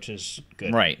something, which is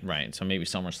good. Right. So maybe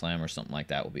SummerSlam or something like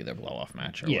that will be their blow-off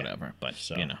match or whatever. But,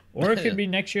 Or it could be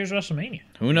next year's WrestleMania.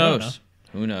 Who knows?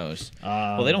 Who knows?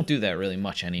 Well, they don't do that really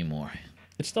much anymore.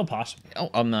 It's still possible. Oh,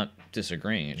 I'm not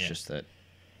disagreeing. It's just that,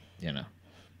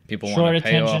 people short want to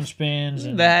pay attention off spans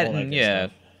and that, all that and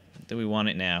stuff. that we want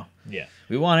it now. Yeah,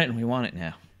 we want it, and we want it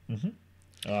now.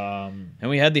 And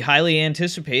we had the highly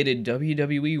anticipated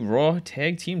WWE Raw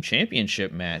Tag Team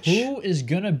Championship match. Who is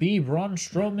gonna be Braun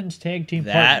Strowman's tag team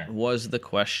partner? That was the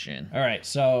question. All right,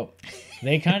 so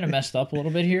they kind of messed up a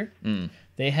little bit here.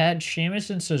 They had Sheamus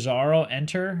and Cesaro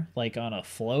enter on a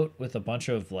float with a bunch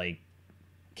of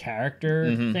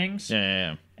character things.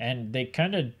 Yeah. And they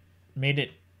kind of made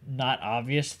it not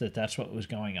obvious that that's what was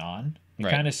going on. It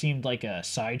kind of seemed like a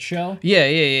sideshow.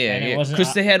 Yeah.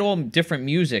 Because they had all different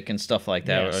music and stuff like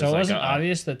that. Yeah, so it wasn't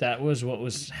obvious that was what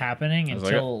was happening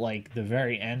until the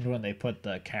very end when they put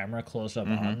the camera close up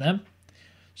on them.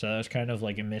 So that was kind of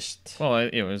like a missed... Well,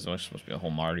 it was supposed to be a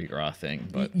whole Mardi Gras thing,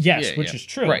 but... Yes, which is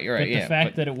true. Right, but the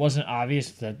fact that it wasn't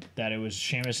obvious that it was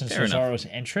Sheamus and Cesaro's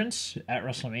entrance at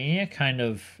WrestleMania kind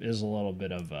of is a little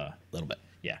bit of a... little bit.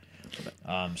 Yeah.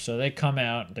 So they come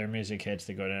out, their music hits,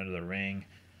 they go down to the ring.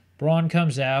 Braun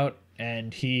comes out,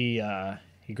 and he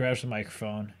grabs the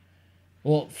microphone.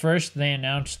 Well, first they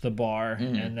announce the bar,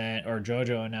 and then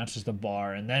JoJo announces the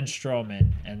bar, and then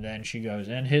Strowman, and then she goes,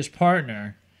 and his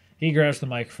partner, he grabs the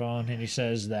microphone, and he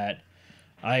says that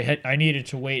I needed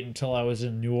to wait until I was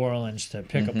in New Orleans to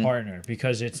pick a partner,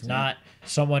 because it's not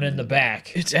someone in the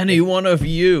back. It's any one of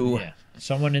you. Yeah,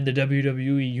 someone in the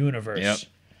WWE universe. Yep.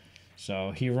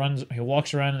 So he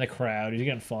walks around in the crowd. He's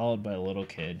getting followed by a little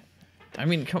kid. I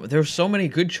mean, there's so many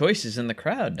good choices in the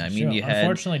crrowd. I mean, you had...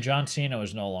 Unfortunately, John Cena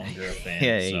was no longer a fan.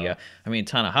 Yeah, there you go. I mean,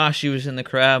 Tanahashi was in the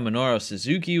crowd. Minoru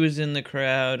Suzuki was in the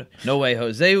crowd. No Way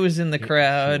Jose was in the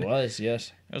crowd. He was,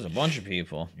 yes. There was a bunch of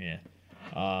people. Yeah.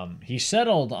 He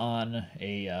settled on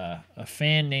a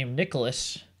fan named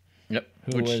Nicholas. Yep.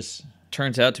 Which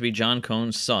turns out to be John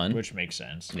Cone's son. Which makes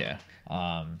sense. Yeah.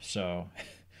 So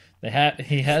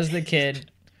he has the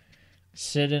kid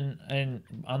sitting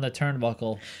on the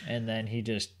turnbuckle, and then he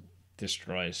just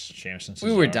destroys Sheamus and Cesaro.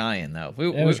 We were dying though.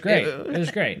 It was great. It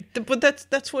was great. But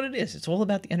that's what it is. It's all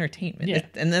about the entertainment. Yeah.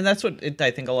 And then that's what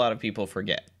I think a lot of people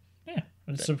forget. Yeah.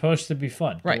 It's supposed to be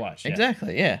fun to watch. Yeah.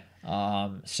 Exactly. Yeah.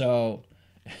 So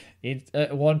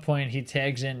at one point he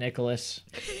tags in Nicholas,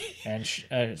 and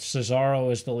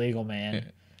Cesaro is the legal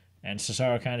man, and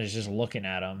Cesaro kind of is just looking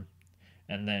at him.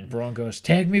 And then Braun goes,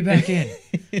 tag me back in.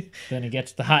 Then he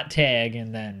gets the hot tag,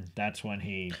 and then that's when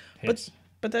he hits.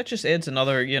 But that just adds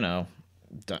another,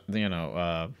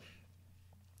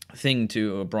 thing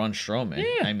to Braun Strowman.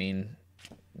 Yeah. I mean,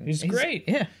 he's great.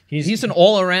 Yeah. He's an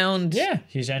all-around... Yeah,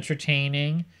 he's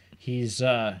entertaining. He's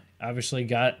obviously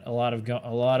got a lot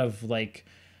of like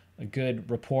a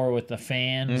good rapport with the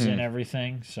fans and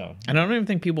everything. So, and I don't even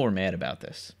think people were mad about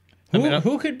this.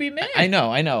 Who could be mad? I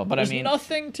know, but There's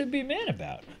nothing to be mad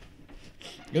about.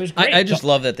 It was great. I just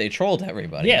love that they trolled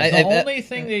everybody. Yeah, the only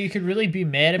thing that you could really be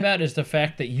mad about is the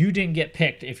fact that you didn't get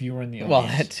picked if you were in the audience. Well,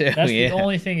 that too. That's the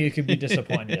only thing you could be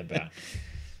disappointed about.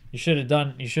 You should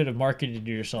have marketed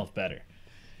yourself better.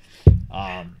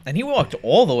 And he walked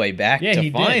all the way back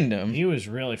to find him. He was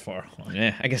really far along.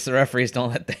 Yeah, I guess the referees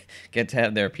don't get to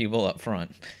have their people up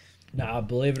front. Nah,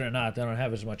 believe it or not, they don't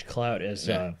have as much clout as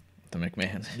the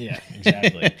McMahons. Yeah,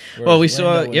 exactly. Well, we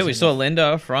saw Linda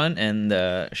up front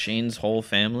and Shane's whole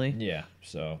family. Yeah,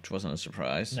 so which wasn't a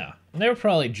surprise. No, they were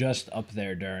probably just up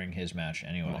there during his match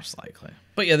anyway. Most likely.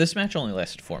 But yeah, this match only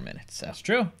lasted 4 minutes. So. That's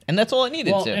true, and that's all it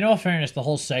needed. Well, in all fairness, the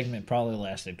whole segment probably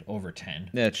lasted over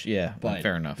 10. That's but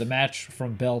fair enough. The match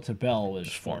from bell to bell was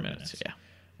just 4 minutes.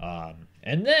 Yeah.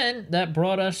 And then that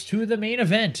brought us to the main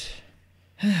event.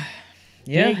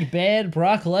 Yeah. Big bad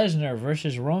Brock Lesnar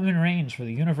versus Roman Reigns for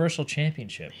the Universal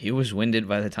Championship. He was winded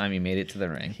by the time he made it to the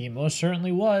ring. He most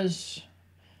certainly was.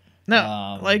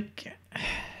 No,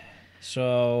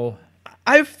 So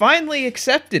I've finally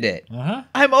accepted it. Uh-huh.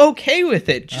 I'm okay with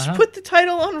it. Just put the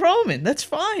title on Roman. That's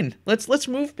fine. Let's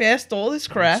move past all this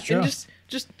crap and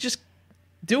just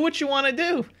do what you want to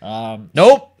do.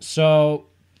 Nope. So,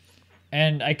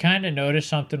 and I kind of noticed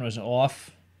something was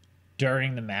off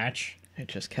during the match. It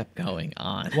just kept going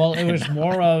on. Well, it was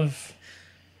more of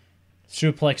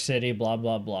Suplex City, blah,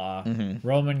 blah, blah. Mm-hmm.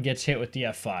 Roman gets hit with the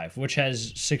F5, which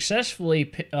has successfully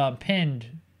pinned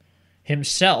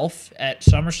himself at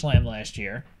SummerSlam last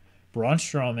year. Braun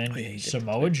Strowman,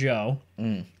 Samoa Joe,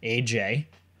 AJ.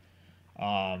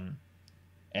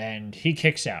 And he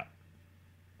kicks out.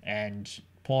 And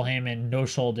Paul Heyman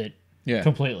no-sold it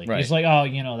completely. Right. He's like,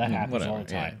 that happens all the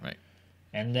time. Yeah, right.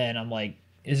 And then I'm like,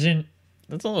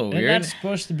 that's a little weird. Isn't that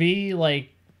supposed to be, like,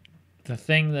 the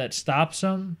thing that stops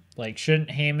him? Like, shouldn't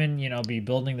Heyman, be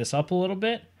building this up a little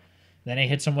bit? Then he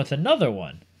hits him with another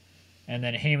one. And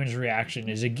then Heyman's reaction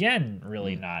is, again,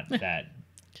 really not that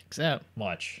kicks out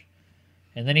much.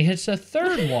 And then he hits a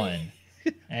third one.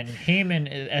 And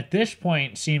Heyman, at this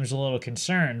point, seems a little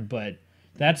concerned, but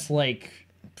that's like...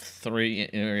 3.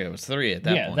 It was 3 at that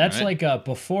point, Yeah, that's like a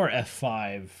before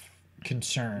F5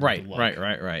 concern. Right,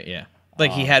 yeah.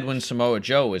 Like he had when Samoa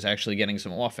Joe was actually getting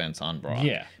some offense on Brock.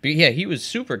 Yeah. But yeah, he was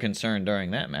super concerned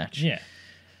during that match. Yeah.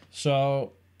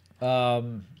 So,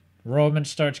 Roman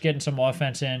starts getting some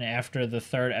offense in after the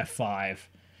third F5.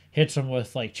 Hits him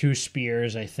with like 2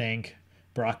 spears, I think.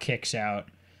 Brock kicks out.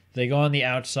 They go on the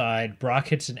outside. Brock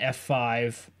hits an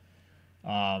F5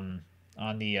 on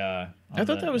the... I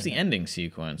thought that was the ending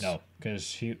sequence. No,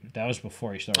 because that was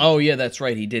before he started. Oh, yeah, that's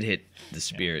right. He did hit the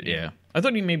spirit, yeah. I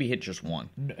thought he maybe hit just 1.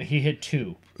 No, he hit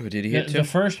 2. Oh, did he hit 2? The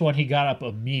first one, he got up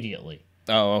immediately.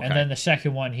 Oh, okay. And then the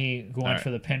second one, he went for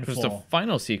the pinfall. Because the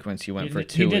final sequence, he went for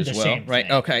 2 he did as the well. Same right,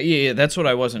 thing. Okay, yeah, that's what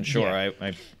I wasn't sure.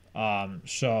 Yeah.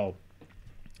 So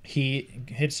he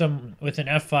hits him with an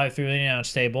F5 through the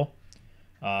announce table.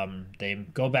 They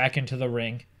go back into the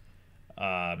ring.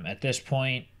 At this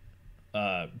point,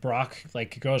 Brock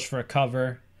goes for a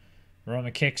cover.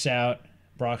 Roman kicks out.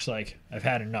 Brock's like, I've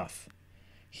had enough.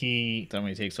 Then when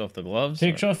he takes off the gloves?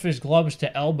 Takes off his gloves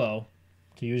to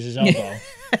use his elbow.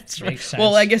 That's right. Makes sense.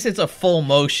 Well, I guess it's a full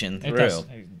motion through.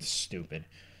 It's stupid.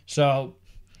 So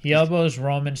he elbows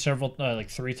Roman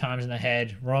 3 times in the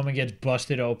head. Roman gets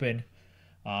busted open.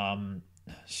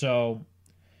 So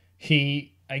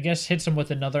he, I guess, hits him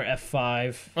with another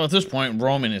F5. Well, at this point,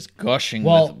 Roman is gushing.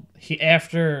 Well, we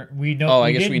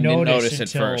didn't notice it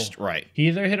first. Right. He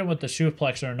either hit him with the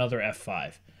suplex or another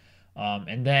F5.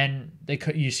 And then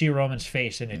you see Roman's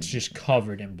face, and it's just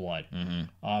covered in blood.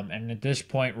 Mm-hmm. And at this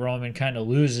point, Roman kind of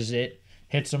loses it,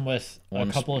 hits him with a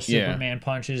couple of Superman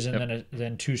punches, and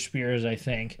then 2 spears, I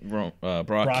think.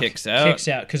 Brock kicks out.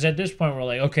 Because at this point, we're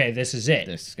like, okay, this is it.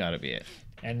 This has got to be it.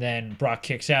 And then Brock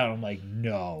kicks out. I'm like,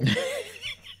 no.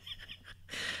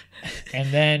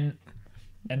 and then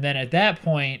at that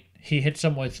point, he hits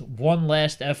him with one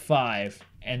last F5,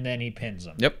 and then he pins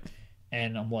him. Yep.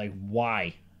 And I'm like,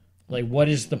 why? What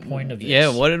is the point of this? Yeah,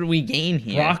 what did we gain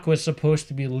here? Brock was supposed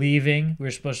to be leaving. We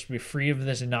were supposed to be free of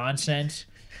this nonsense.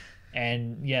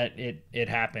 And yet it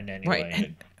happened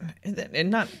anyway. Right. And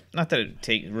not that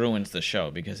it ruins the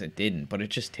show, because it didn't, but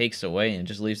it just takes away and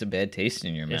just leaves a bad taste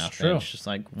in your mouth. It's true. It's just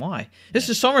like, why? This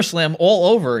is SummerSlam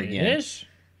all over again. It is.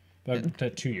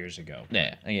 But 2 years ago.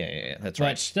 Yeah, that's right.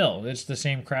 But still, it's the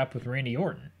same crap with Randy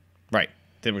Orton. Right.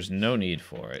 There was no need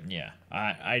for it. Yeah.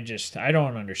 I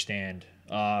don't understand.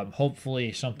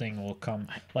 Hopefully something will come.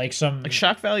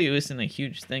 Shock value isn't a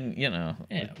huge thing, Yeah.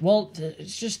 Well,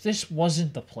 it's just this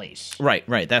wasn't the place. Right.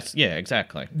 That's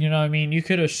exactly. You know what I mean? You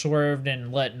could have swerved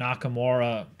and let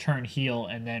Nakamura turn heel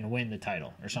and then win the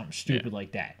title or something stupid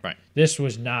like that. Right. This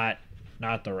was not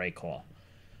the right call.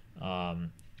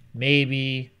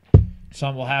 Maybe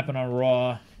something will happen on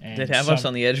Raw. And they'd have us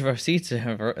on the edge of our seats,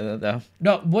 though.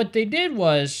 No, what they did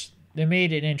was they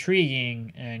made it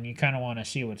intriguing, and you kind of want to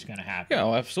see what's going to happen. Yeah,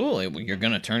 absolutely. Well, you're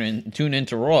going to tune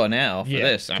into Raw now for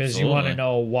this. Because you want to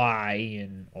know why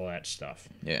and all that stuff.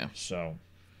 Yeah. So,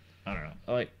 I don't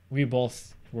know. We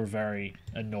both were very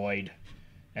annoyed,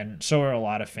 and so were a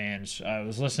lot of fans. I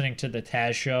was listening to the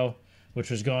Taz show,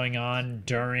 which was going on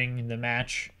during the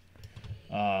match,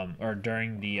 or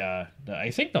during the I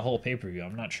think the whole pay-per-view.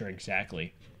 I'm not sure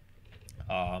exactly.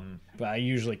 But I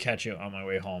usually catch it on my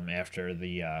way home after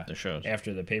the shows,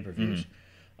 after the pay-per-views.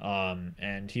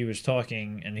 And he was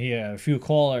talking, and he had a few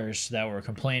callers that were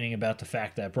complaining about the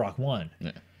fact that Brock won.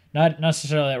 Yeah. Not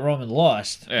necessarily that Roman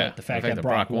lost, but the fact that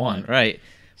Brock won. Right.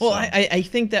 Well, I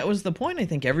think that was the point. I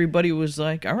think everybody was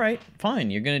like, all right,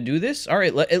 fine, you're going to do this? All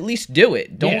right, at least do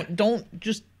it. Don't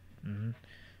just... Mm-hmm.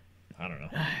 I don't know.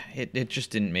 It just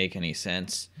didn't make any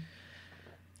sense.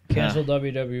 Cancel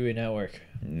WWE Network.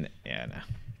 Yeah, no.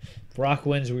 Brock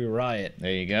wins, we riot.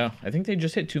 There you go. I think they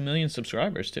just hit 2 million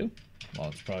subscribers, too. Well,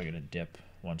 it's probably going to dip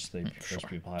once those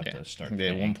people have to start They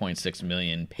had 1.6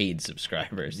 million paid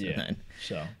subscribers. Yeah,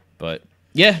 But,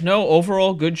 yeah, no,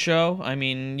 overall, good show. I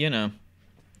mean,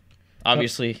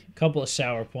 obviously... A couple of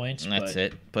sour points. That's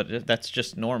it. But that's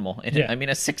just normal. Yeah. I mean,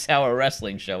 a 6-hour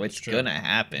wrestling show, it's going to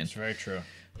happen. It's very true.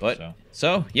 But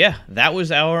so, yeah, that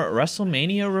was our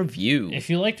WrestleMania review. If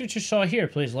you liked what you saw here,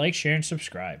 please like, share, and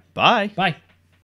subscribe. Bye. Bye.